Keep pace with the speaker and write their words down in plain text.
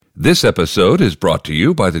This episode is brought to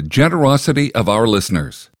you by the generosity of our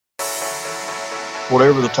listeners.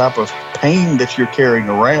 Whatever the type of pain that you're carrying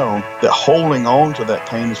around, that holding on to that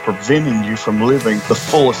pain is preventing you from living the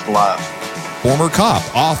fullest life. Former cop,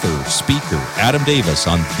 author, speaker, Adam Davis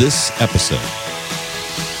on this episode.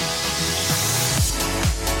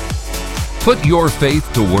 Put your faith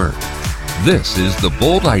to work. This is the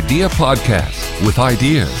Bold Idea Podcast with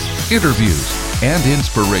ideas, interviews, and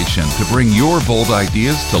inspiration to bring your bold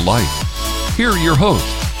ideas to life. Here are your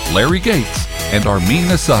hosts, Larry Gates and Armin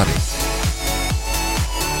Asadi.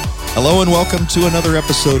 Hello and welcome to another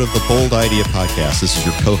episode of the Bold Idea Podcast. This is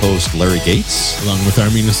your co-host, Larry Gates. Along with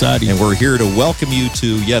Armin Asadi. And we're here to welcome you to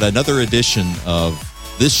yet another edition of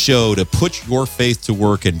this show to put your faith to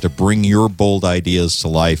work and to bring your bold ideas to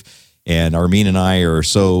life. And Armin and I are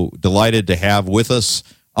so delighted to have with us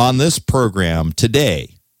on this program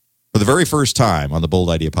today, for the very first time on the Bold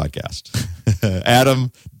Idea Podcast, Adam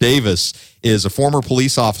Davis is a former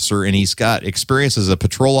police officer, and he's got experience as a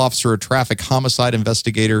patrol officer, a traffic homicide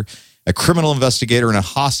investigator, a criminal investigator, and a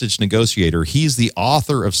hostage negotiator. He's the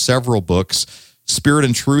author of several books: Spirit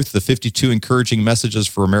and Truth, the 52 Encouraging Messages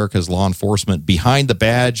for America's Law Enforcement, Behind the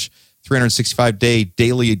Badge, 365-Day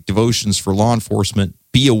Daily Devotions for Law Enforcement,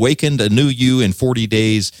 Be Awakened, A New You in 40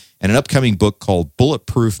 Days, and an upcoming book called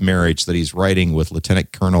Bulletproof Marriage that he's writing with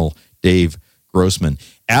Lieutenant Colonel Dave Grossman.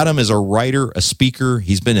 Adam is a writer, a speaker.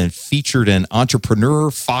 He's been featured in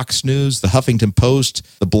Entrepreneur, Fox News, the Huffington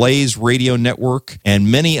Post, the Blaze Radio Network,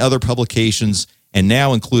 and many other publications, and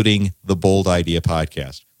now including the Bold Idea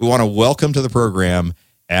Podcast. We want to welcome to the program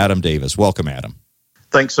Adam Davis. Welcome, Adam.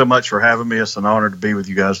 Thanks so much for having me. It's an honor to be with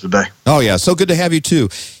you guys today. Oh, yeah. So good to have you, too.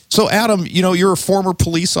 So, Adam, you know, you're a former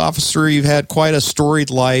police officer. You've had quite a storied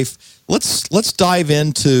life. Let's dive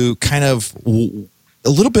into kind of a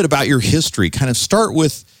little bit about your history. Kind of start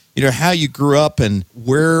with, you know, how you grew up and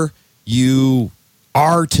where you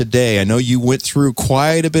are today. I know you went through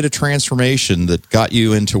quite a bit of transformation that got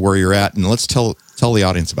you into where you're at, and let's tell the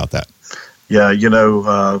audience about that. Yeah, you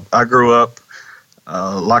know, I grew up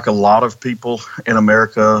like a lot of people in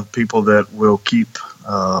America, people that will keep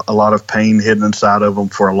a lot of pain hidden inside of them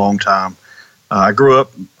for a long time. I grew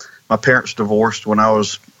up, my parents divorced when I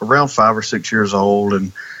was around 5 or 6 years old,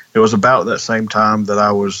 and it was about that same time that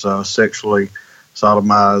I was sexually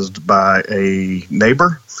sodomized by a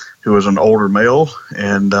neighbor who was an older male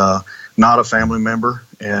and not a family member.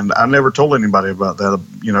 And I never told anybody about that.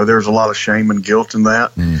 You know, there's a lot of shame and guilt in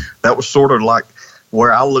that. That was sort of like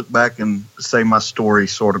where I look back and say my story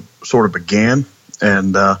sort of began.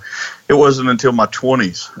 And it wasn't until my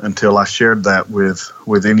 20s until I shared that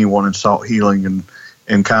with anyone and sought healing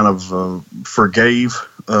and kind of forgave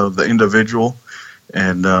the individual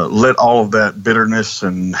and let all of that bitterness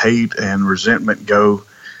and hate and resentment go.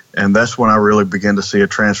 And that's when I really began to see a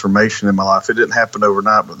transformation in my life. It didn't happen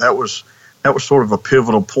overnight, but that was sort of a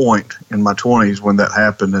pivotal point in my 20s when that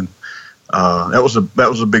happened. And that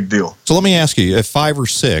was a big deal. So let me ask you, at 5 or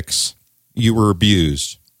 6, you were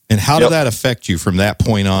abused. And how did that affect you from that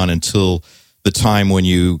point on until the time when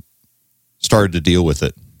you started to deal with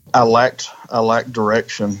it? I lacked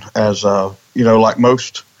direction, as you know, like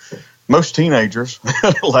most teenagers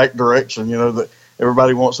lack direction. You know, that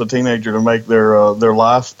everybody wants a teenager to make their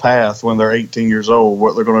life path when they're 18 years old,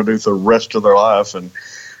 what they're going to do for the rest of their life, and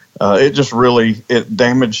it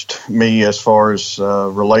damaged me as far as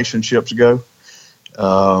relationships go.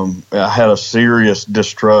 I had a serious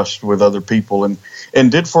distrust with other people, and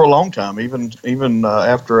did for a long time, even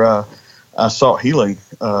after I sought healing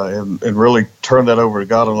and really turned that over to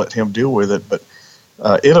God and let Him deal with it. But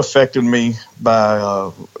it affected me by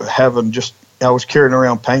I was carrying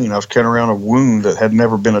around pain. I was carrying around a wound that had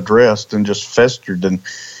never been addressed and just festered. And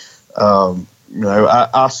you know,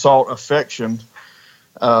 I sought affection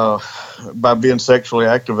by being sexually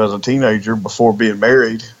active as a teenager before being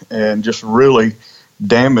married, and just really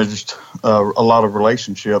damaged a lot of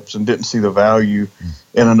relationships and didn't see the value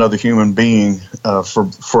in another human being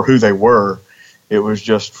for who they were. It was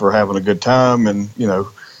just for having a good time, and you know.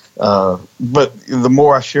 But the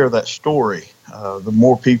more I share that story, the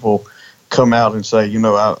more people come out and say, you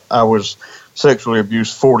know, I was sexually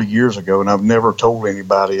abused 40 years ago and I've never told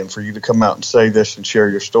anybody. And for you to come out and say this and share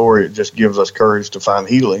your story, it just gives us courage to find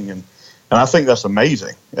healing. And I think that's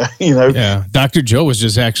amazing. You know? Yeah. Dr. Joe was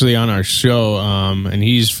just actually on our show, and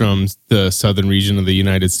he's from the southern region of the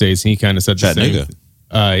United States. And he kind of said Chattanooga.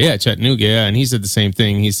 Chattanooga. Yeah. And he said the same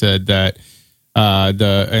thing. He said that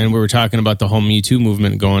and we were talking about the whole Me Too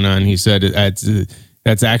movement going on. He said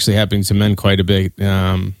that's actually happening to men quite a bit.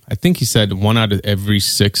 I think he said 1 out of every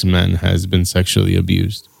 6 men has been sexually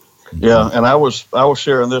abused. Yeah, and I was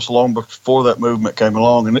sharing this long before that movement came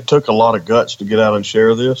along, and it took a lot of guts to get out and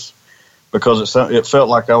share this, because it felt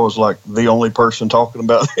like I was like the only person talking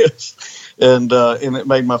about this, and it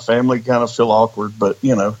made my family kind of feel awkward. But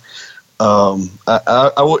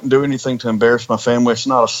I wouldn't do anything to embarrass my family. It's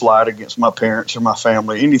not a slight against my parents or my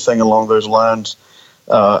family, anything along those lines.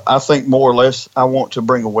 I think more or less I want to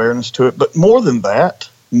bring awareness to it, but more than that,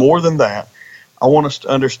 I want us to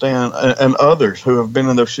understand, and others who have been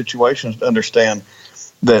in those situations to understand,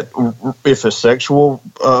 that if it's sexual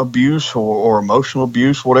abuse or emotional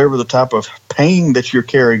abuse, whatever the type of pain that you're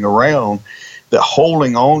carrying around, that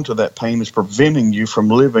holding on to that pain is preventing you from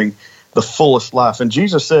living the fullest life. And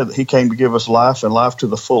Jesus said that he came to give us life and life to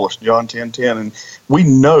the fullest, John 10:10. And we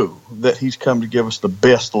know that he's come to give us the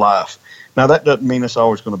best life. Now, that doesn't mean it's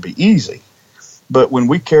always going to be easy. But when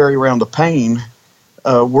we carry around the pain,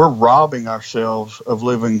 we're robbing ourselves of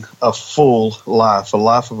living a full life, a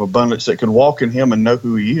life of abundance that can walk in him and know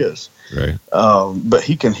who he is. Right. But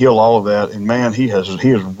he can heal all of that. And man, he has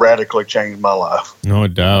radically changed my life. No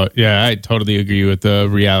doubt. Yeah, I totally agree with the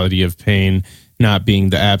reality of pain not being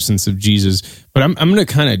the absence of Jesus. But I'm going to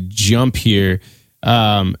kind of jump here.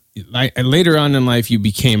 Later on in life, you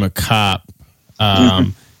became a cop.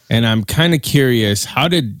 And I'm kind of curious, how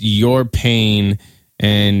did your pain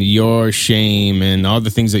and your shame and all the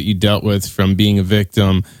things that you dealt with from being a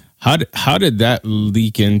victim, how did that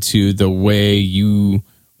leak into the way you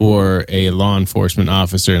were a law enforcement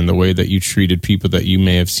officer and the way that you treated people that you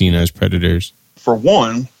may have seen as predators? For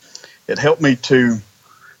one, it helped me to,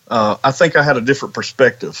 I think I had a different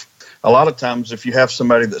perspective. A lot of times if you have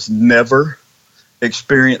somebody that's never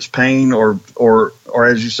experienced pain or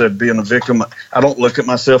as you said, being a victim, I don't look at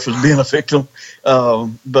myself as being a victim,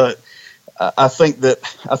 but I think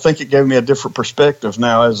it gave me a different perspective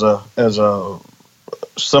now as a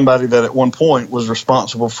somebody that at one point was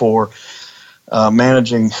responsible for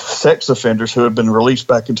managing sex offenders who had been released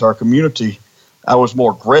back into our community. I was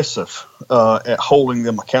more aggressive at holding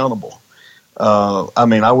them accountable.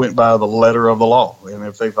 I went by the letter of the law, and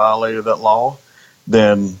if they violated that law,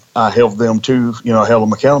 then I held them held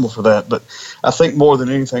them accountable for that. But I think more than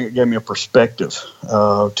anything, it gave me a perspective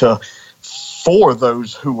for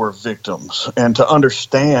those who were victims, and to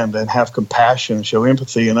understand and have compassion and show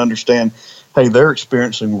empathy and understand, hey, they're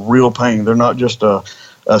experiencing real pain. They're not just a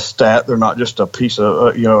stat. They're not just a piece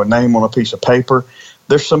of, a name on a piece of paper.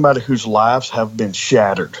 There's somebody whose lives have been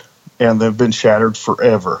shattered, and they've been shattered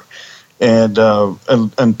forever. And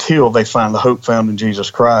until they find the hope found in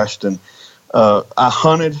Jesus Christ. And I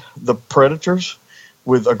hunted the predators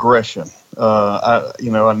with aggression. I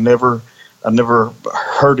never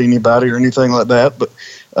hurt anybody or anything like that. But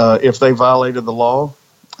if they violated the law,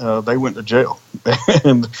 they went to jail. I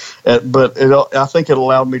think it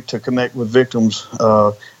allowed me to connect with victims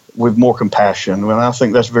with more compassion, and I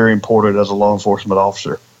think that's very important as a law enforcement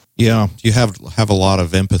officer. Yeah, you have a lot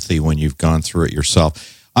of empathy when you've gone through it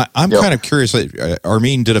yourself. I'm kind of curious.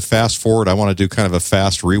 Armin did a fast forward. I want to do kind of a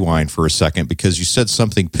fast rewind for a second, because you said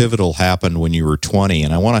something pivotal happened when you were 20,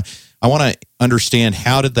 and I want to understand,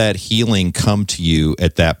 how did that healing come to you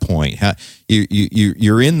at that point? How,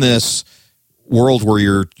 you're in this world where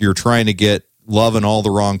you're trying to get love in all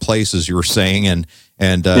the wrong places, you were saying, and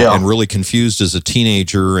really confused as a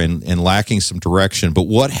teenager and lacking some direction. But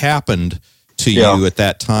what happened to you at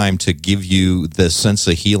that time to give you the sense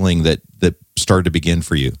of healing that started to begin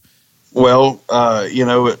for you? Well, I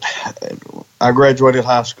graduated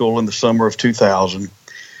high school in the summer of 2000.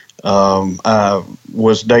 I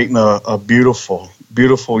was dating a beautiful,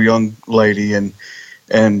 beautiful young lady, and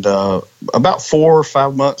about 4 or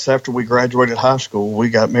 5 months after we graduated high school, we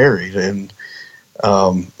got married, and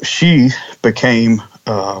she became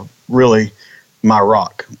really my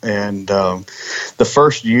rock. And the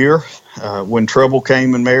first year, when trouble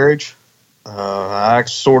came in marriage, I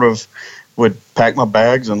sort of would pack my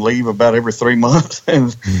bags and leave about every 3 months,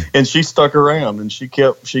 and she stuck around, and she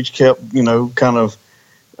kept kind of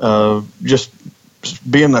just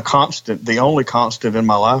being the only constant in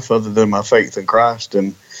my life other than my faith in Christ.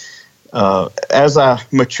 And as I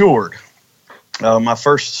matured, my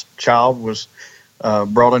first child was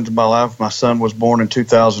brought into my life. My son was born in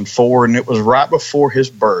 2004, and it was right before his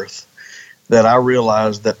birth that I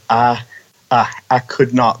realized that I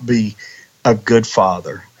could not be a good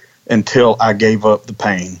father until I gave up the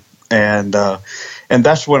pain. And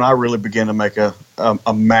that's when I really began to make a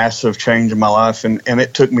massive change in my life. And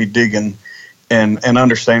it took me digging and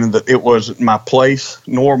understanding that it wasn't my place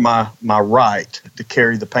nor my right to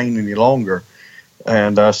carry the pain any longer.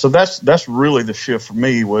 And so that's really the shift for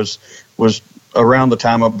me was around the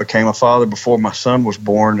time I became a father, before my son was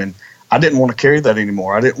born. And I didn't want to carry that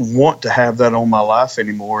anymore. I didn't want to have that on my life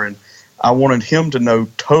anymore. And I wanted him to know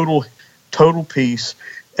total peace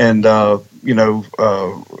and,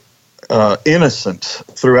 innocence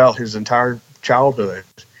throughout his entire childhood.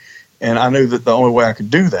 And I knew that the only way I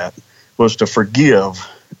could do that was to forgive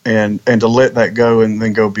and to let that go and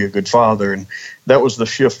then go be a good father. And that was the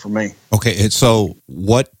shift for me. Okay, and so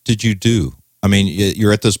what did you do? I mean,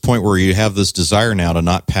 you're at this point where you have this desire now to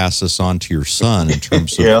not pass this on to your son in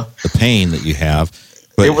terms of the pain that you have.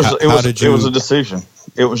 But it was a decision.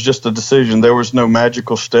 It was just a decision. There was no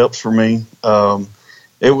magical steps for me.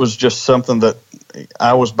 It was just something that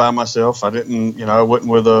I was by myself. I wasn't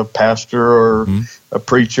with a pastor or a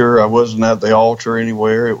preacher. I wasn't at the altar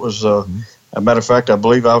anywhere. It was, a matter of fact, I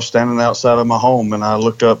believe I was standing outside of my home and I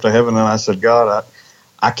looked up to heaven and I said, God,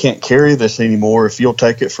 I can't carry this anymore. If you'll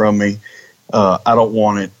take it from me, I don't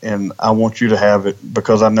want it, and I want you to have it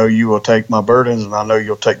because I know you will take my burdens, and I know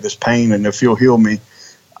you'll take this pain, and if you'll heal me,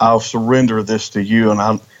 I'll surrender this to you,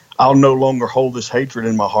 and I'll no longer hold this hatred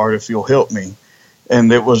in my heart if you'll help me.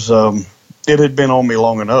 And it was, it had been on me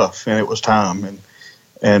long enough, and it was time.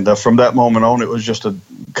 And from that moment on, it was just a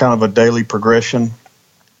kind of a daily progression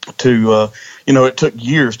to, it took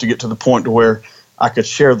years to get to the point to where I could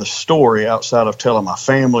share the story outside of telling my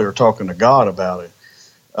family or talking to God about it.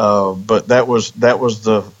 But that was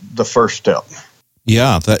the first step.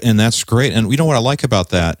 Yeah, and that's great. And you know what I like about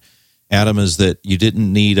that, Adam, is that you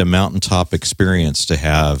didn't need a mountaintop experience to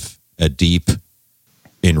have a deep,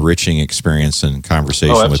 enriching experience and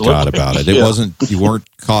conversation with God about it. It wasn't, you weren't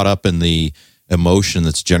caught up in the emotion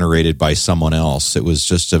that's generated by someone else. It was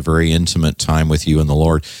just a very intimate time with you and the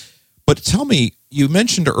Lord. But tell me, you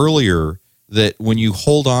mentioned earlier that when you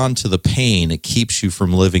hold on to the pain, it keeps you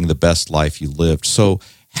from living the best life you lived. So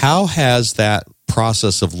how has that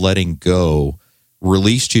process of letting go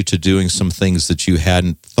released you to doing some things that you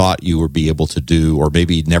hadn't thought you would be able to do or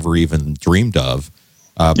maybe never even dreamed of,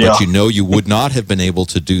 but you would not have been able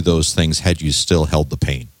to do those things had you still held the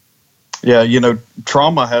pain? Yeah,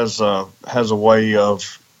 trauma has a way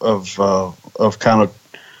of kind of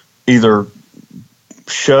either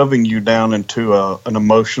shoving you down into an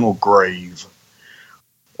emotional grave,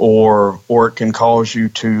 or it can cause you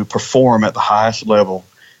to perform at the highest level,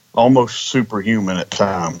 almost superhuman at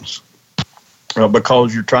times,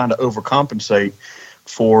 because you're trying to overcompensate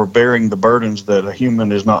for bearing the burdens that a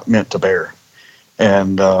human is not meant to bear.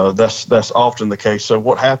 And that's often the case. So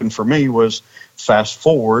what happened for me was, fast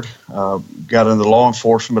forward, got into law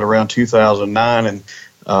enforcement around 2009, and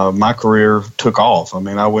my career took off. I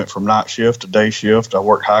mean, I went from night shift to day shift. I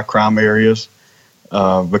worked high crime areas,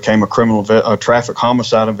 became a traffic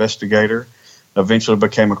homicide investigator, eventually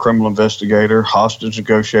became a criminal investigator, hostage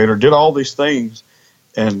negotiator, did all these things.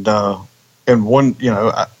 And during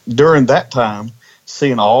that time,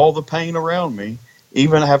 seeing all the pain around me,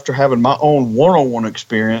 even after having my own one-on-one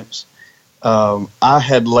experience, I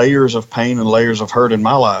had layers of pain and layers of hurt in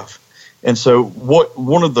my life. And so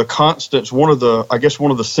one of the constants, one of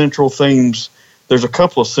the central themes, there's a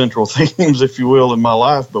couple of central themes, if you will, in my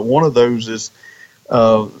life, but one of those is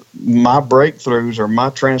my breakthroughs or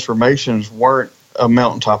my transformations weren't a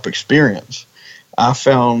mountaintop experience. I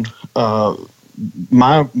found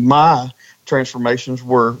my transformations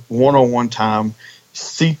were one-on-one time,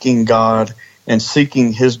 seeking God and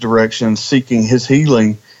seeking His direction, seeking His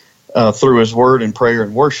healing through His Word and prayer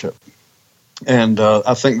and worship. And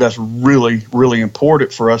I think that's really, really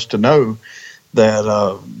important for us to know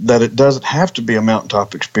that it doesn't have to be a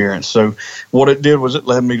mountaintop experience. So what it did was it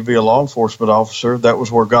led me to be a law enforcement officer. That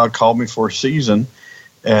was where God called me for a season,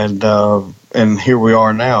 and here we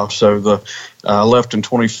are now. So I left in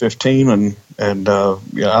 2015, and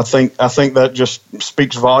I think that just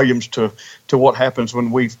speaks volumes to what happens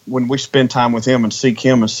when we spend time with Him and seek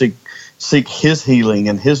Him and seek His healing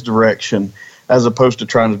and His direction, as opposed to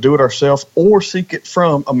trying to do it ourselves or seek it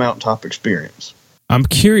from a mountaintop experience. I'm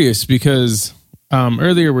curious because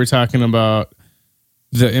earlier we're talking about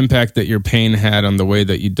the impact that your pain had on the way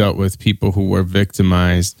that you dealt with people who were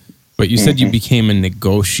victimized, but you said you became a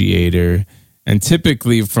negotiator. And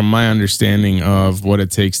typically, from my understanding of what it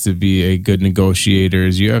takes to be a good negotiator,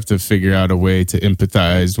 is you have to figure out a way to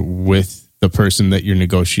empathize with the person that you're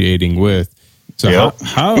negotiating with. So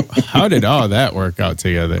how did all that work out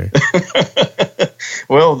together?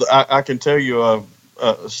 Well, I can tell you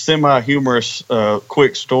a semi-humorous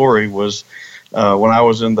quick story was when I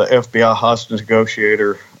was in the FBI hostage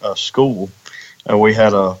negotiator school. We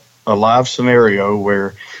had a live scenario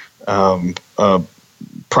where a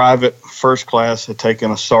private first class had taken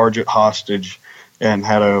a sergeant hostage and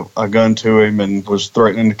had a gun to him and was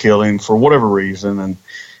threatening to kill him for whatever reason. And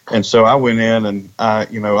And so I went in and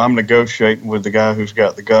I'm negotiating with the guy who's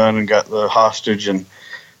got the gun and got the hostage. And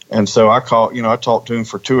so I talked to him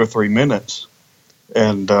for 2 or 3 minutes.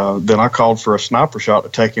 And then I called for a sniper shot to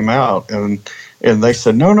take him out. And they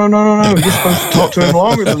said, no, you're supposed to talk to him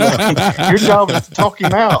longer than that. Your job is to talk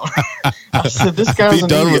him out. I said, this guy's Be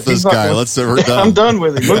done idiot. with this guy. Let's say we're done. I'm done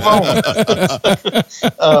with him. Move on.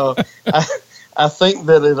 I think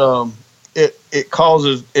that it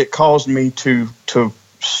caused me to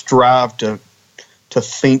strive to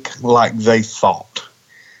think like they thought.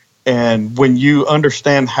 And when you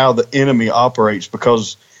understand how the enemy operates,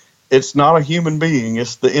 because it's not a human being,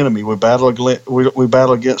 it's the enemy. We battle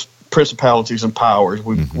against principalities and powers.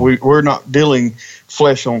 We're not dealing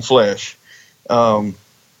flesh on flesh,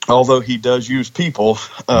 although he does use people.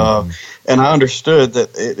 And I understood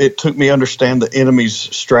that it took me to understand the enemy's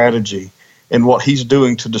strategy and what he's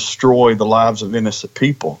doing to destroy the lives of innocent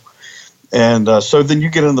people. And so then you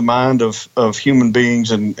get in the mind of human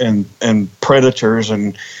beings and predators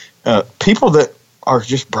and people that are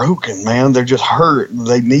just broken, man. They're just hurt.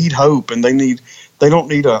 They need hope, and they don't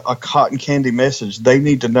need a cotton candy message. They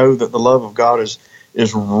need to know that the love of God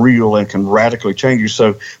is real and can radically change you.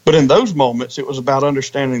 So, but in those moments, it was about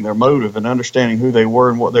understanding their motive and understanding who they were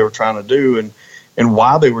and what they were trying to do and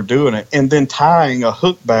why they were doing it, and then tying a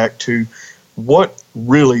hook back to what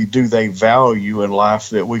really do they value in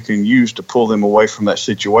life that we can use to pull them away from that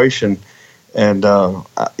situation. And,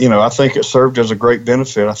 I think it served as a great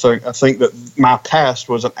benefit. I think that my past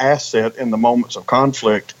was an asset in the moments of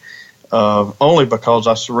conflict, only because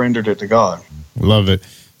I surrendered it to God. Love it.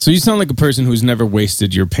 So you sound like a person who's never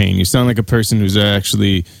wasted your pain. You sound like a person who's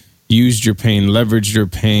actually used your pain, leveraged your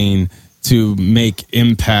pain to make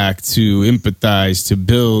impact, to empathize, to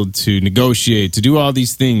build, to negotiate, to do all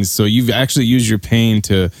these things. So you've actually used your pain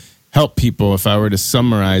to help people, if I were to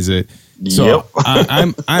summarize it. So yep.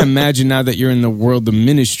 I imagine now that you're in the world of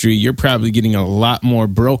ministry, you're probably getting a lot more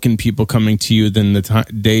broken people coming to you than the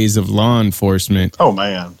days of law enforcement. Oh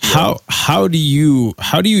man! Yeah. How do you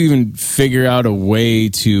even figure out a way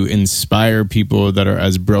to inspire people that are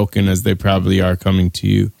as broken as they probably are coming to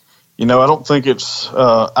you? I don't think it's.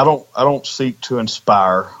 I don't seek to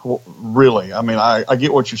inspire. Really, I mean, I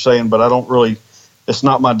get what you're saying, but I don't really. It's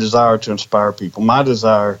not my desire to inspire people. My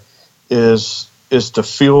desire is to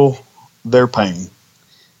feel their pain,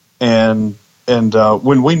 and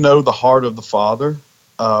when we know the heart of the Father,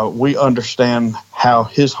 we understand how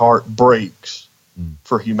His heart breaks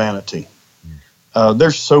for humanity.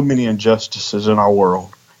 There's so many injustices in our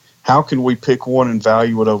world. How can we pick one and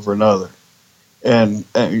value it over another? And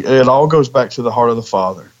it all goes back to the heart of the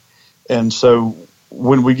Father. And so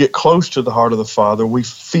when we get close to the heart of the Father, we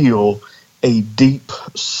feel a deep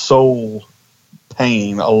soul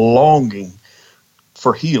pain, a longing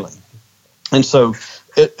for healing. And so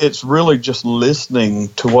it's really just listening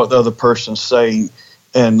to what the other person's saying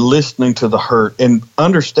and listening to the hurt and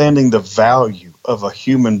understanding the value of a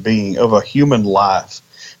human being, of a human life,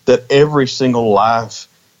 that every single life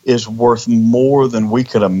is worth more than we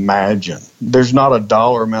could imagine. There's not a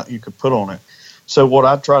dollar amount you could put on it. So what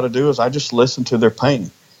I try to do is I just listen to their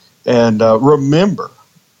pain and remember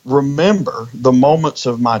the moments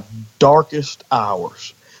of my darkest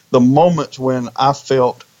hours, the moments when I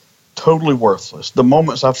felt totally worthless, the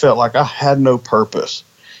moments I felt like I had no purpose,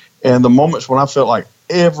 and the moments when I felt like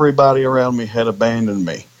everybody around me had abandoned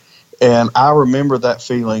me. And I remember that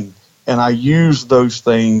feeling, and I use those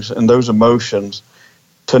things and those emotions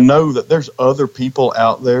to know that there's other people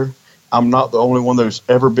out there. I'm not the only one who's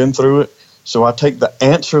ever been through it. So I take the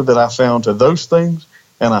answer that I found to those things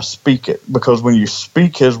and I speak it, because when you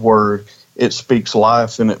speak His word, it speaks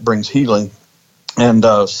life and it brings healing. And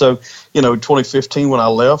so, in 2015 when I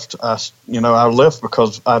left, I left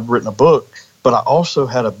because I'd written a book, but I also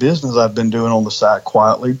had a business I'd been doing on the side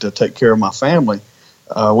quietly to take care of my family.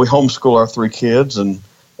 We homeschool our 3 kids,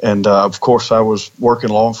 and of course I was working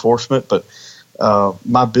law enforcement, but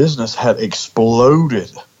my business had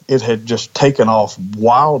exploded. It had just taken off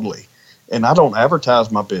wildly. And I don't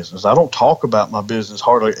advertise my business. I don't talk about my business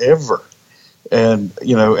hardly ever. And,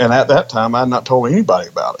 and at that time, I had not told anybody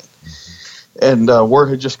about it. And word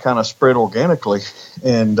had just kind of spread organically.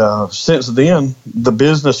 And since then, the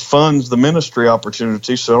business funds the ministry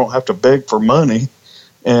opportunity, so I don't have to beg for money.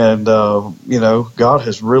 And, God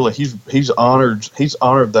has really, he's honored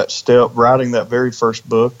that step, writing that very first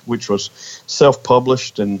book, which was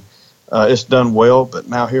self-published, and it's done well. But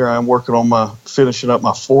now here I am working on finishing up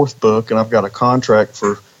my 4th book, and I've got a contract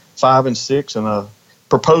for 5 and 6 and a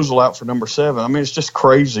proposal out for number 7. I mean, it's just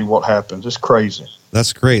crazy what happens. It's crazy.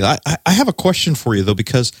 That's great. I have a question for you, though,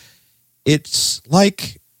 because it's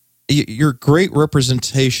like you're a great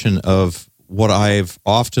representation of what I've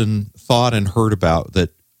often thought and heard about, that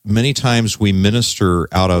many times we minister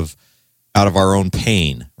out of our own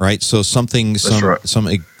pain, right? So something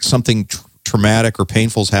traumatic or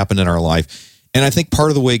painful has happened in our life, and I think part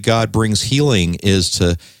of the way God brings healing is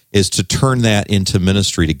to turn that into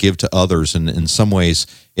ministry, to give to others, and in some ways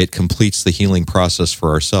it completes the healing process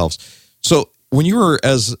for ourselves. So when you were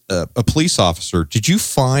as a police officer, did you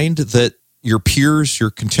find that your peers, your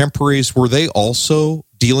contemporaries, were they also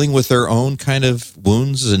dealing with their own kind of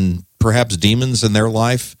wounds and perhaps demons in their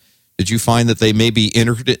life? Did you find that they maybe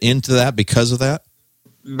entered into that because of that?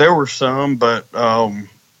 There were some, but I'll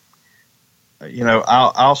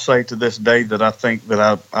say to this day that I think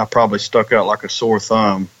that I probably stuck out like a sore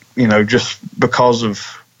thumb, just because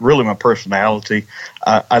of really my personality.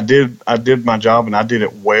 I did my job and I did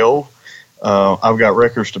it well. I've got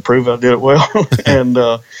records to prove I did it well, and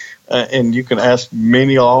you can ask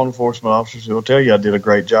many law enforcement officers who will tell you I did a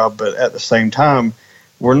great job. But at the same time,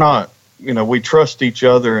 we're not. We trust each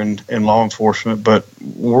other in law enforcement, but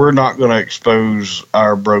we're not going to expose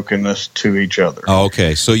our brokenness to each other. Oh,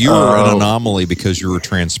 okay. So you were an anomaly because you were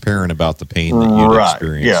transparent about the pain that you'd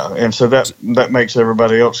experienced. Yeah, and so that makes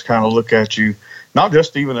everybody else kind of look at you, not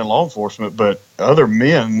just even in law enforcement, but other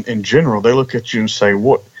men in general. They look at you and say,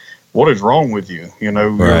 what is wrong with you?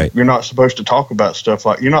 Right. You're not supposed to talk about stuff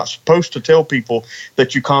like, you're not supposed to tell people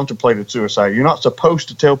that you contemplated suicide. You're not supposed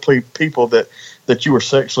to tell people that you were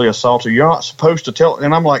sexually assaulted. You're not supposed to tell.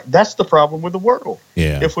 And I'm like, that's the problem with the world.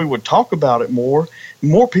 Yeah. If we would talk about it more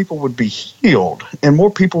people would be healed and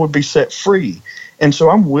more people would be set free. And so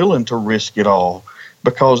I'm willing to risk it all,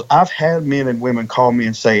 because I've had men and women call me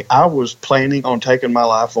and say, I was planning on taking my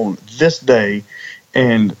life on this day,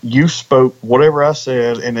 and you spoke whatever I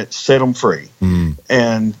said, and it set them free. Mm.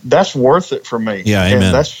 And that's worth it for me. Yeah, amen.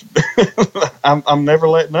 And that's I'm never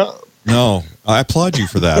letting up. No, I applaud you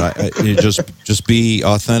for that. Just be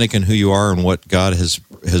authentic in who you are and what God has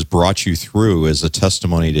brought you through as a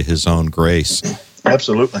testimony to His own grace.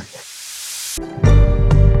 Absolutely.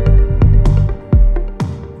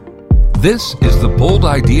 This is the Bold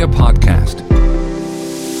Idea Podcast.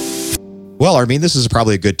 Well, Armin, this is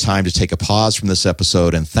probably a good time to take a pause from this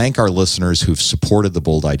episode and thank our listeners who've supported the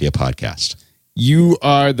Bold Idea Podcast. You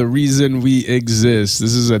are the reason we exist.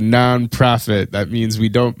 This is a non-profit. That means we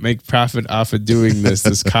don't make profit off of doing this.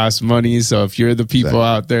 This costs money. So if you're the people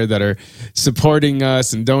out there that are supporting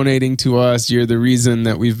us and donating to us, you're the reason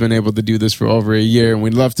that we've been able to do this for over a year. And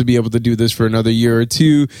we'd love to be able to do this for another year or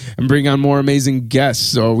two and bring on more amazing guests.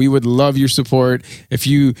 So we would love your support. If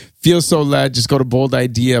you feel so led, just go to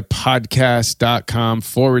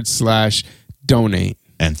boldideapodcast.com/donate.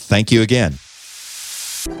 And thank you again.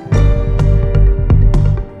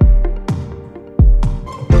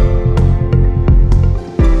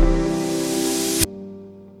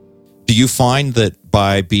 Do you find that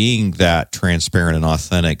by being that transparent and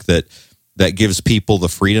authentic, that gives people the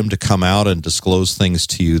freedom to come out and disclose things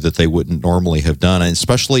to you that they wouldn't normally have done, and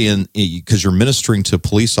especially because you're ministering to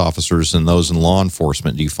police officers and those in law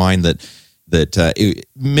enforcement? Do you find that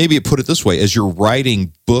maybe put it this way, as you're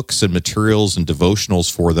writing books and materials and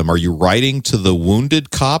devotionals for them, are you writing to the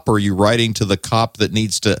wounded cop, or are you writing to the cop that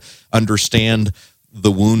needs to understand the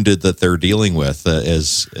wounded that they're dealing with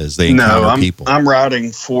as they encounter people? I'm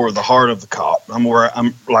writing for the heart of the cop. I'm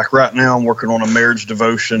like right now I'm working on a marriage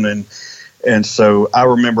devotion, and so I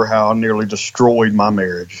remember how I nearly destroyed my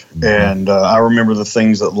marriage, mm-hmm. and I remember the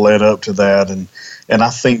things that led up to that, and I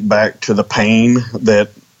think back to the pain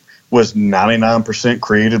that was 99%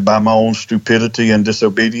 created by my own stupidity and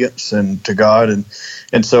disobedience and to God, and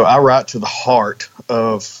so I write to the heart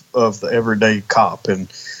of the everyday cop. And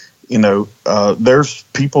there's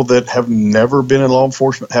people that have never been in law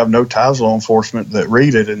enforcement, have no ties to law enforcement, that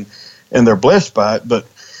read it and they're blessed by it. But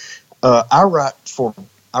I write to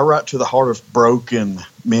the heart of broken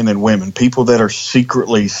men and women, people that are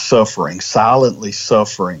secretly suffering, silently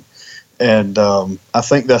suffering. And I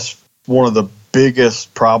think that's one of the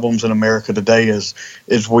biggest problems in America today is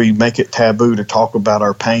we make it taboo to talk about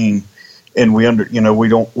our pain, and we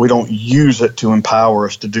don't use it to empower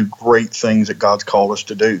us to do great things that God's called us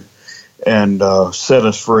to do, and set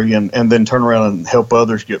us free, and then turn around and help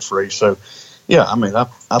others get free. So, yeah, I mean, I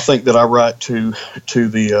think that I write to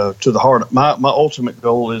the heart. My ultimate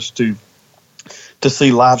goal is to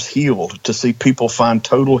see lives healed, to see people find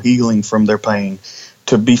total healing from their pain,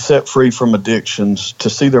 to be set free from addictions, to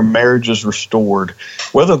see their marriages restored,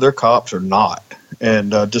 whether they're cops or not,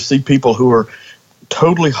 and to see people who are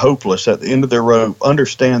totally hopeless at the end of their rope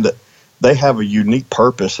understand that they have a unique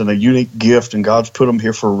purpose and a unique gift, and God's put them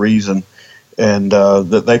here for a reason, and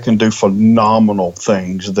that they can do phenomenal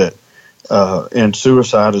things that And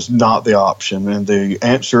suicide is not the option, and the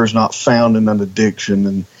answer is not found in an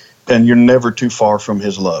addiction, and you're never too far from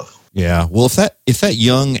his love. Yeah. Well, if that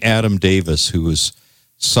young Adam Davis, who was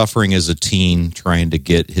suffering as a teen, trying to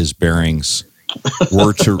get his bearings,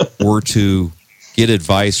 were to get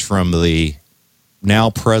advice from the now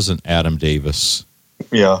present Adam Davis,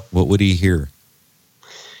 what would he hear?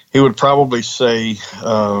 He would probably say,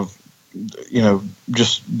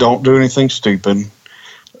 just don't do anything stupid.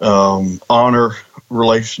 Honor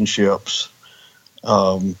relationships.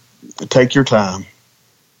 Take your time.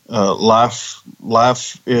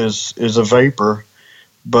 Life is a vapor,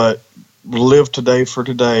 but live today for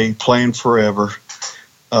today, plan forever,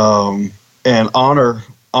 and honor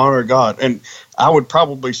God. And I would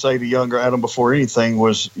probably say to younger Adam before anything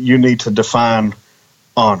was, you need to define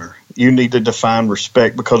honor. You need to define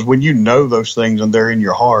respect, because when you know those things and they're in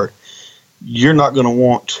your heart, you're not going to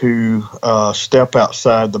want to step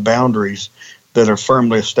outside the boundaries that are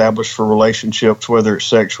firmly established for relationships, whether it's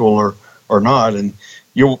sexual or not. And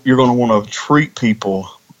you're going to want to treat people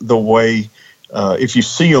the way, if you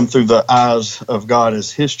see them through the eyes of God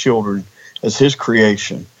as his children, as his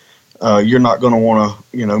creation, you're not going to want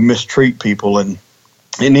to, mistreat people in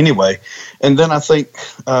any way. And then I think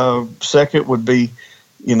second would be,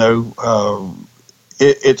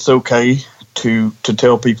 it's okay to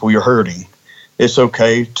tell people you're hurting. It's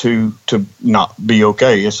okay to not be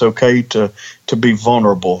okay. It's okay to be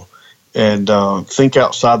vulnerable and think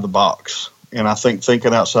outside the box. And I think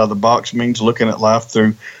thinking outside the box means looking at life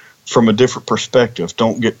from a different perspective.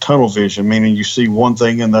 Don't get tunnel vision, meaning you see one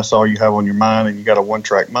thing and that's all you have on your mind, and you got a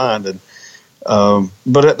one-track mind. And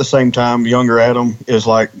but at the same time, younger Adam is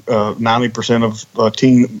like 90% of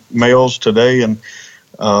teen males today, and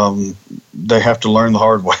they have to learn the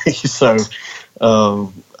hard way. So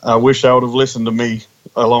I wish I would have listened to me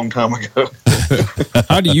a long time ago.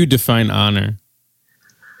 How do you define honor?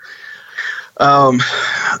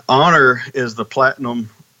 Honor is the platinum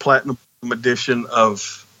edition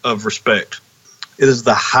of respect. It is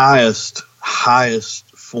the highest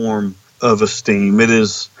form of esteem. It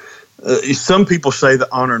is. Some people say that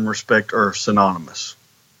honor and respect are synonymous,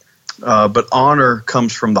 but honor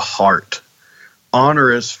comes from the heart.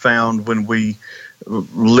 Honor is found when we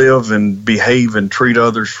live and behave and treat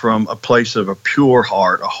others from a place of a pure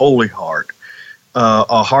heart, a holy heart,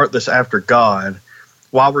 a heart that's after God,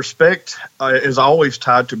 while respect is always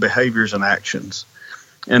tied to behaviors and actions.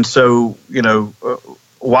 And so,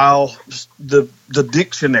 while the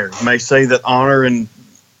dictionary may say that honor and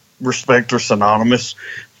respect are synonymous,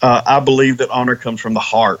 I believe that honor comes from the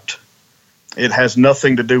heart. It has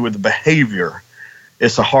nothing to do with the behavior.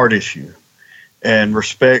 It's a heart issue. And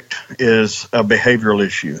respect is a behavioral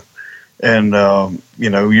issue. And,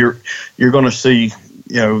 you're going to see,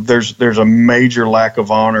 there's a major lack of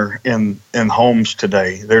honor in homes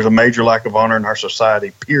today. There's a major lack of honor in our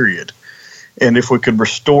society, period. And if we could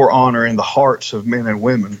restore honor in the hearts of men and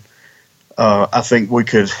women, I think we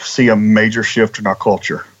could see a major shift in our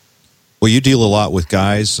culture. Well, you deal a lot with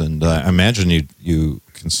guys, and I imagine you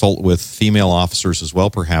consult with female officers as well,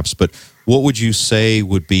 perhaps. But what would you say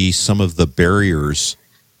would be some of the barriers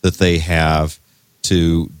that they have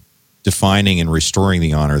to defining and restoring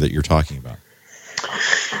the honor that you're talking about?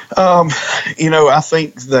 I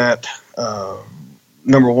think that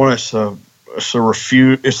number one, it's a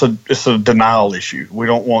denial issue. We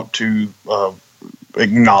don't want to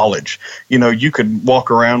acknowledge. You could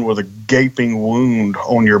walk around with a gaping wound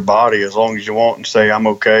on your body as long as you want and say, I'm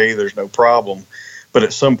okay, there's no problem. But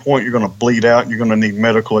at some point, you're going to bleed out and you're going to need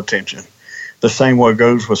medical attention. The same way it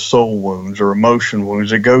goes with soul wounds or emotion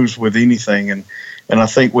wounds. It goes with anything. And I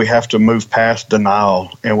think we have to move past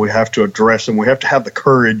denial, and we have to address them. We have to have the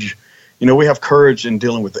courage. We have courage in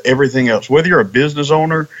dealing with everything else, whether you're a business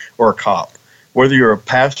owner or a cop, whether you're a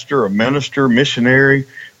pastor, a minister, missionary,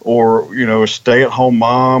 or, a stay-at-home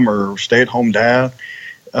mom or stay-at-home dad.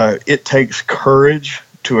 It takes courage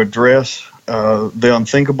to address the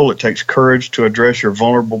unthinkable. It takes courage to address your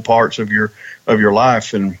vulnerable parts of your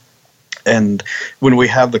life. And when we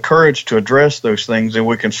have the courage to address those things, then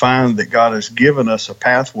we can find that God has given us a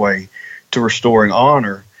pathway to restoring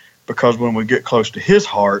honor, because when we get close to his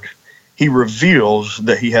heart, he reveals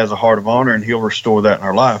that he has a heart of honor, and he'll restore that in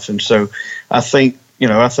our life. And so I think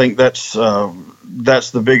that's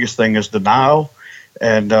the biggest thing is denial,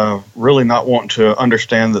 and really not wanting to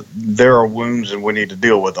understand that there are wounds and we need to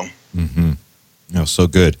deal with them. Mm-hmm. No, so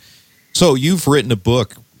good. So you've written a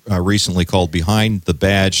book recently called Behind the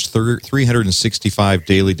Badge, 365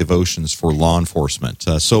 Daily Devotions for Law Enforcement.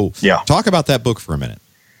 Talk about that book for a minute.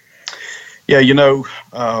 Yeah,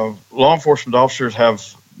 law enforcement officers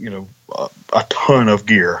have, a ton of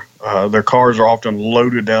gear. Their cars are often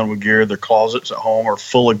loaded down with gear. Their closets at home are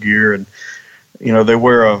full of gear. And, they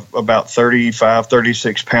wear about 35,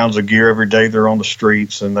 36 pounds of gear every day they're on the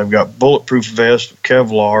streets. And they've got bulletproof vests,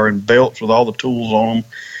 Kevlar, and belts with all the tools on them.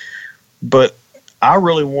 But I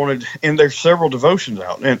really wanted, and there's several devotions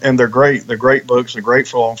out, and they're great. They're great books. They're great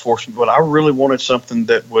for law enforcement. But I really wanted something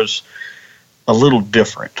that was a little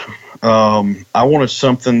different. I wanted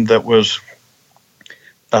something that was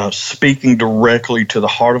speaking directly to the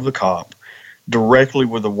heart of the cop, directly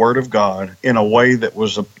with the Word of God in a way that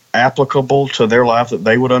was applicable to their life, that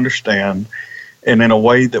they would understand, and in a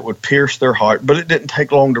way that would pierce their heart. But it didn't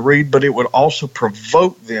take long to read, but it would also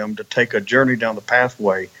provoke them to take a journey down the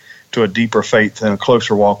pathway to a deeper faith and a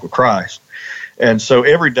closer walk with Christ. And so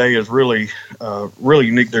every day is really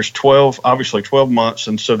unique. There's 12 months,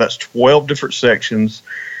 and so that's 12 different sections,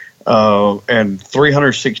 and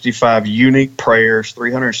 365 unique prayers,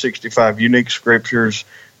 365 unique scriptures,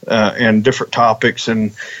 and different topics.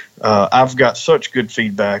 And I've got such good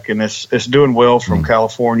feedback, and it's doing well from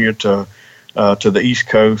California to the East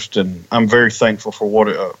Coast, and I'm very thankful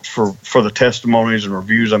for for the testimonies and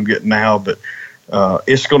reviews I'm getting now. But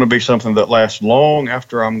it's going to be something that lasts long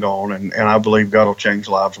after I'm gone, and I believe God will change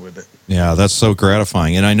lives with it. Yeah, that's so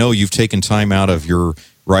gratifying. And I know you've taken time out of your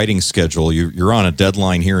writing schedule. You're on a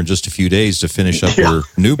deadline here in just a few days to finish up your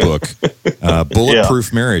new book,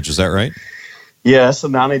 Bulletproof Marriage. Is that right? Yeah, it's a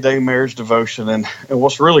 90-day marriage devotion, and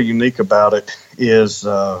what's really unique about it is,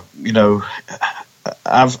 I've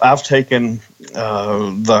taken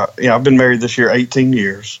I've been married this year 18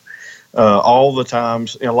 years. All the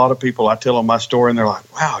times, a lot of people, I tell them my story, and they're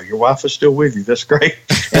like, "Wow, your wife is still with you. That's great,"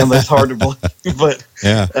 and that's hard to believe. But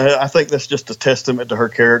I think that's just a testament to her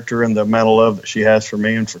character and the amount of love that she has for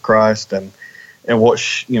me and for Christ, and what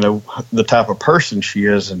the type of person she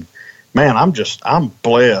is. And man, I'm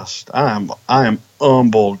blessed. I am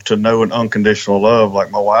humbled to know an unconditional love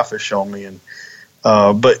like my wife has shown me. And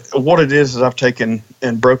but what it is I've taken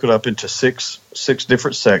and broke it up into six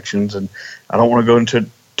different sections, and I don't want to go into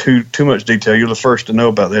too much detail. You're the first to know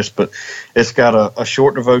about this, but it's got a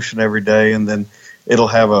short devotion every day, and then it'll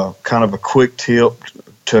have a kind of a quick tip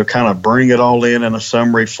to kind of bring it all in a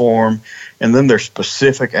summary form, and then there's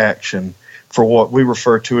specific action for what we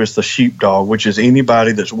refer to as the sheepdog, which is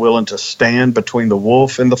anybody that's willing to stand between the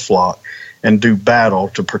wolf and the flock and do battle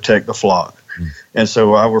to protect the flock. And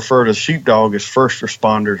so I refer to sheepdog as first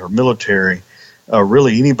responders or military,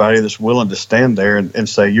 really anybody that's willing to stand there and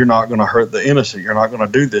say, you're not going to hurt the innocent. You're not going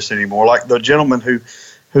to do this anymore. Like the gentleman who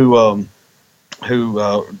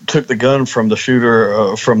took the gun from the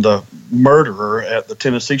shooter, from the murderer at the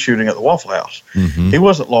Tennessee shooting at the Waffle House. Mm-hmm. He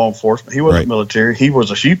wasn't law enforcement. He wasn't military. He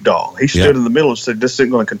was a sheepdog. He stood in the middle and said, this isn't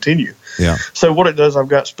going to continue. Yeah. So what it does, I've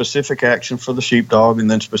got specific action for the sheepdog,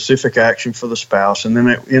 and then specific action for the spouse, and then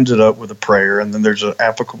it ends it up with a prayer, and then there's an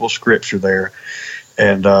applicable scripture there.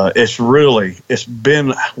 And it's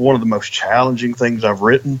been one of the most challenging things I've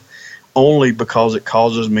written, only because it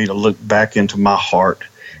causes me to look back into my heart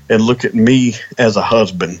and look at me as a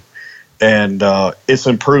husband. And it's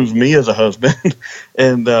improved me as a husband,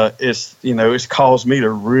 and it's caused me to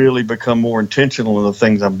really become more intentional in the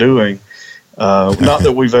things I'm doing. Not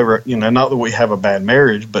that we have a bad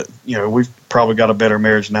marriage, but we've probably got a better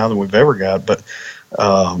marriage now than we've ever got. But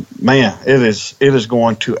man, it is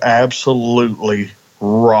going to absolutely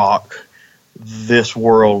rock this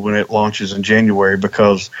world when it launches in January,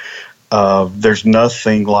 because there's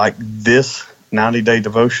nothing like this 90-day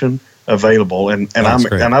devotion available. And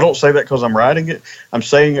I don't say that because I'm writing it. I'm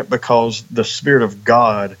saying it because the Spirit of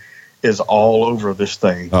God is all over this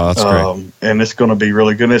thing. Oh, that's great. And it's going to be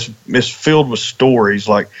really good. It's filled with stories.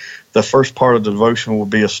 Like the first part of the devotion will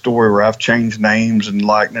be a story where I've changed names and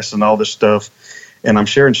likeness and all this stuff. And I'm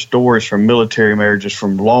sharing stories from military marriages,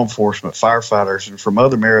 from law enforcement, firefighters, and from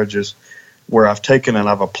other marriages where I've taken and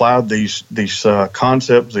I've applied these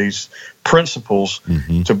concepts, these principles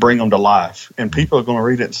to bring them to life. And people are going to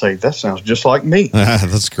read it and say, that sounds just like me.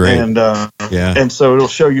 That's great. And so it'll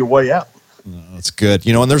show you a way out. That's good.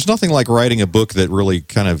 And there's nothing like writing a book that really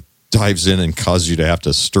kind of dives in and causes you to have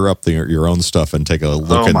to stir up your own stuff and take a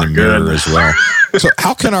look in the mirror as well. So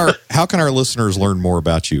how can our listeners learn more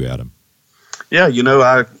about you, Adam? Yeah,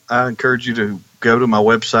 I encourage you to go to my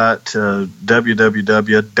website,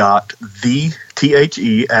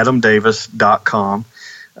 www.theadamdavis.com.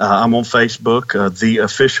 I'm on Facebook, The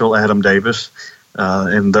Official Adam Davis,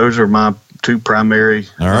 and those are my two primary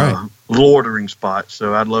loitering spots.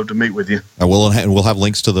 So I'd love to meet with you. We'll have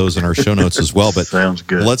links to those in our show notes as well. But sounds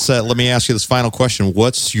good. Let me ask you this final question: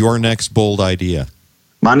 what's your next bold idea?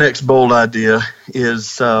 My next bold idea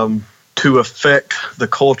is to affect the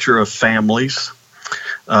culture of families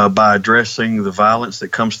by addressing the violence that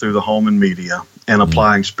comes through the home and media and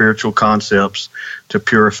applying spiritual concepts to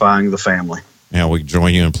purifying the family. Yeah, we can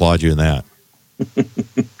join you and applaud you in that.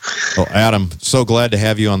 Well, Adam, so glad to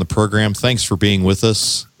have you on the program. Thanks for being with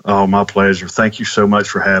us. Oh, my pleasure. Thank you so much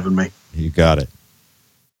for having me. You got it.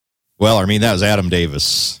 Well, I mean, that was Adam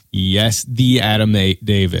Davis. Yes, the Adam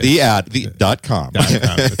Davis. .com. That's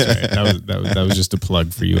right. That was just a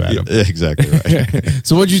plug for you, Adam. Exactly right.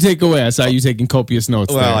 So, what did you take away? I saw you taking copious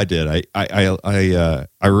notes. Well, there. I did.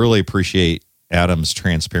 I really appreciate Adam's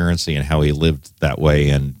transparency and how he lived that way,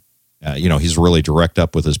 and he's really direct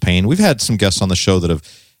up with his pain. We've had some guests on the show that have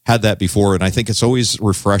had that before, and I think it's always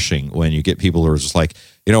refreshing when you get people who are just like,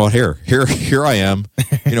 you know what, here I am,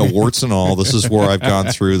 warts and all. This is where I've gone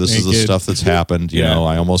through. This is the stuff that's happened. You know,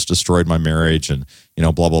 I almost destroyed my marriage, and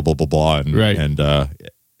blah blah blah blah blah. And, right. And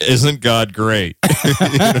isn't God great?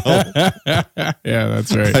 Yeah,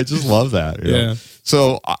 that's right. I just love that. You know?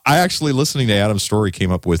 So I actually, listening to Adam's story,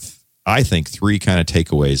 came up with, I think, 3 kind of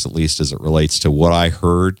takeaways, at least as it relates to what I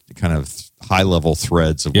heard, kind of high-level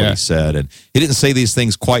threads of what he said. And he didn't say these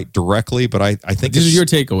things quite directly, but I think these are your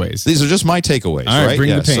takeaways. These are just my takeaways, all right? Bring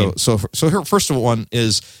the pain. So here, first of all, one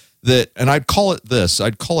is that, and I'd call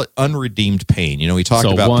it unredeemed pain. We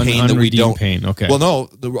talked about pain that we don't. Pain. Okay. Well, no,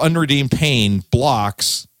 the unredeemed pain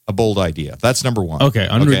blocks a bold idea. That's number one. Okay,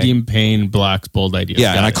 unredeemed pain blocks bold ideas.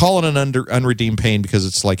 Yeah, and I call it an unredeemed pain because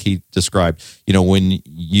it's like he described, when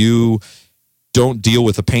you don't deal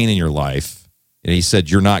with the pain in your life, and he said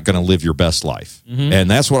you're not going to live your best life. Mm-hmm. And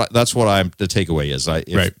that's what the takeaway is.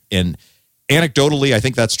 Right. And anecdotally, I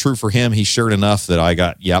think that's true for him. He shared enough that I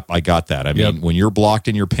got that. I mean, when you're blocked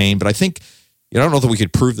in your pain, but I think, I don't know that we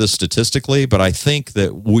could prove this statistically, but I think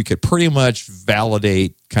that we could pretty much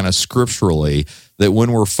validate kind of scripturally that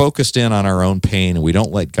when we're focused in on our own pain and we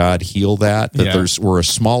don't let God heal that we're a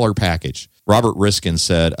smaller package. Robert Riskin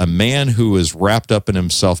said, a man who is wrapped up in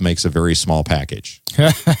himself makes a very small package.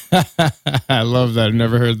 I love that. I've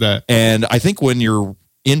never heard that. And I think when you're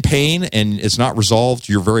in pain and it's not resolved,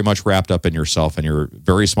 you're very much wrapped up in yourself and you're a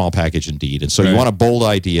very small package indeed. And so you want a bold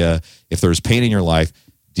idea. If there's pain in your life,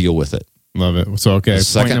 deal with it. Love it. So, okay,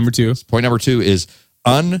 point number 2. Point number 2 is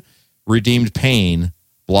unredeemed pain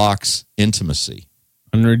blocks intimacy.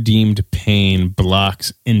 Unredeemed pain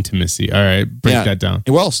blocks intimacy. All right, break that down.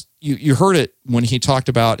 Well, you heard it when he talked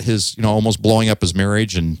about his, almost blowing up his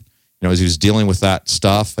marriage, and as he was dealing with that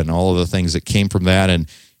stuff and all of the things that came from that, and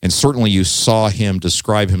certainly you saw him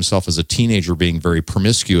describe himself as a teenager being very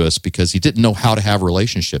promiscuous because he didn't know how to have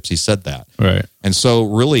relationships. He said that. Right. And so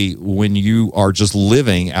really, when you are just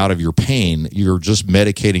living out of your pain, you're just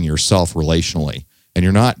medicating yourself relationally, and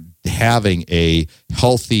you're not having a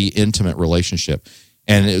healthy, intimate relationship.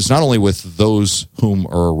 And it's not only with those whom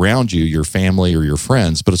are around you, your family or your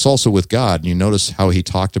friends, but it's also with God. And you notice how he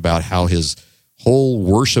talked about how his whole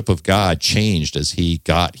worship of God changed as he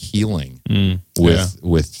got healing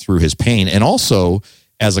through his pain. And also,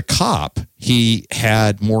 as a cop, he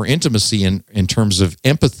had more intimacy in terms of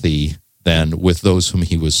empathy than with those whom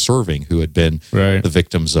he was serving, who had been the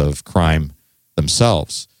victims of crime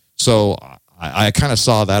themselves. So I kind of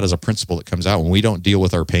saw that as a principle that comes out. When we don't deal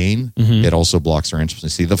with our pain, it also blocks our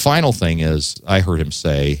intimacy. The final thing is, I heard him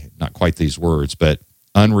say, not quite these words, but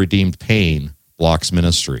unredeemed pain blocks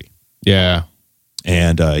ministry. Yeah.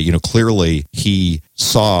 And, clearly he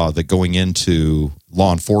saw that going into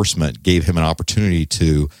law enforcement gave him an opportunity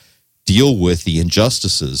to deal with the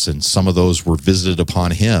injustices, and some of those were visited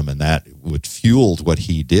upon him, and that fueled what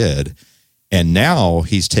he did. And now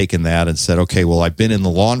he's taken that and said, okay, well, I've been in the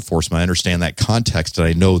law enforcement. I understand that context, and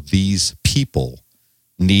I know these people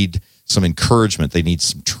need some encouragement. They need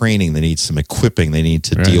some training. They need some equipping. They need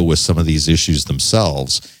to deal with some of these issues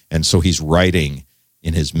themselves. And so he's writing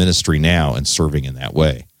in his ministry now and serving in that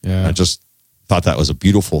way. Yeah. I just thought that was a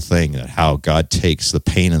beautiful thing, that how God takes the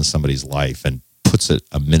pain in somebody's life and puts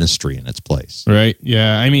a ministry in its place. Right.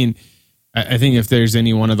 Yeah. I mean, I think if there's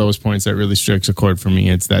any one of those points that really strikes a chord for me,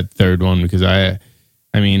 it's that third one, because I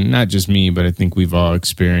mean, not just me, but I think we've all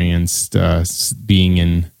experienced being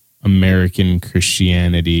in American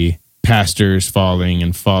Christianity, pastors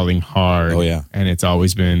falling hard. Oh, yeah. And it's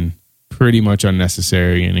always been pretty much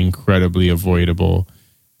unnecessary and incredibly avoidable.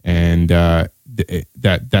 And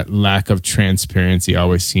that lack of transparency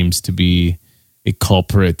always seems to be a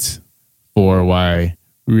culprit for why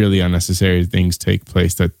really unnecessary things take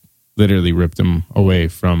place that literally ripped them away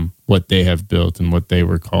from what they have built and what they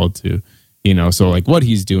were called to, so like what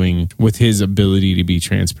he's doing with his ability to be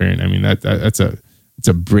transparent. I mean, it's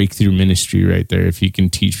a breakthrough ministry right there. If he can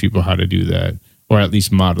teach people how to do that, or at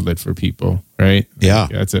least model it for people, right? Yeah.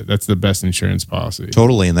 That's the best insurance policy.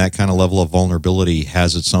 Totally. And that kind of level of vulnerability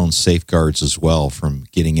has its own safeguards as well from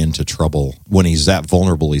getting into trouble. When he's that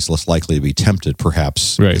vulnerable, he's less likely to be tempted,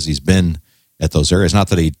 perhaps, because he's been at those areas. Not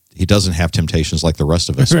that he doesn't have temptations like the rest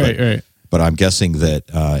of us, right. But I'm guessing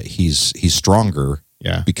that he's stronger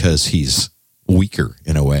because he's weaker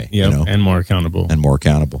in a way. And more accountable.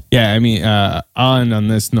 Yeah, I mean, I'll end on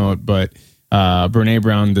this note, but Brene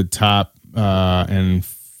Brown, the top and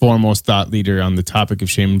foremost thought leader on the topic of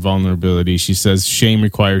shame and vulnerability, she says shame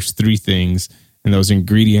requires three things, and those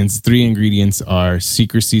three ingredients are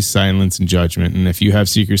secrecy, silence, and judgment. And if you have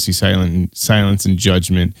secrecy, silence, and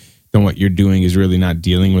judgment, then what you're doing is really not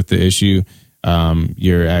dealing with the issue.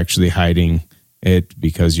 You're actually hiding it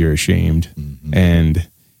because you're ashamed. Mm-hmm. And,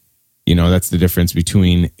 that's the difference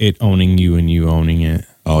between it owning you and you owning it.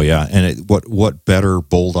 Oh, yeah. And what better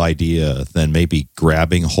bold idea than maybe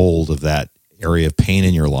grabbing hold of that area of pain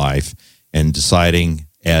in your life and deciding,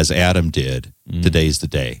 as Adam did, today's the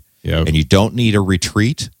day. Yep. And you don't need a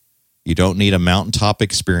retreat. You don't need a mountaintop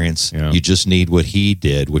experience. Yeah. You just need what he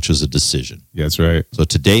did, which was a decision. That's right. So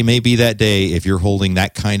today may be that day if you're holding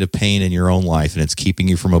that kind of pain in your own life and it's keeping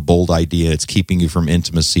you from a bold idea, it's keeping you from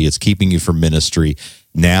intimacy, it's keeping you from ministry.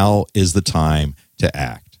 Now is the time to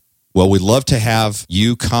act. Well, we'd love to have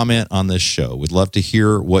you comment on this show. We'd love to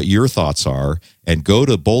hear what your thoughts are. And go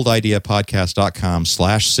to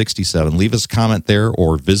boldideapodcast.com/67. Leave us a comment there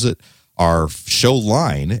or visit our show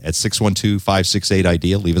line at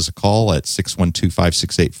 612-568-IDEA. Leave us a call at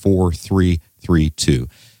 612-568-4332.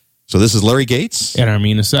 So this is Larry Gates. And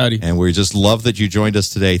Armin Asadi. And we just love that you joined us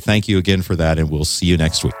today. Thank you again for that, and we'll see you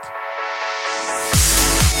next week.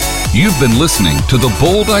 You've been listening to the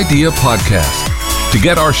Bold Idea Podcast. To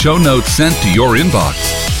get our show notes sent to your inbox,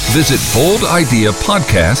 visit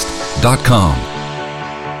boldideapodcast.com.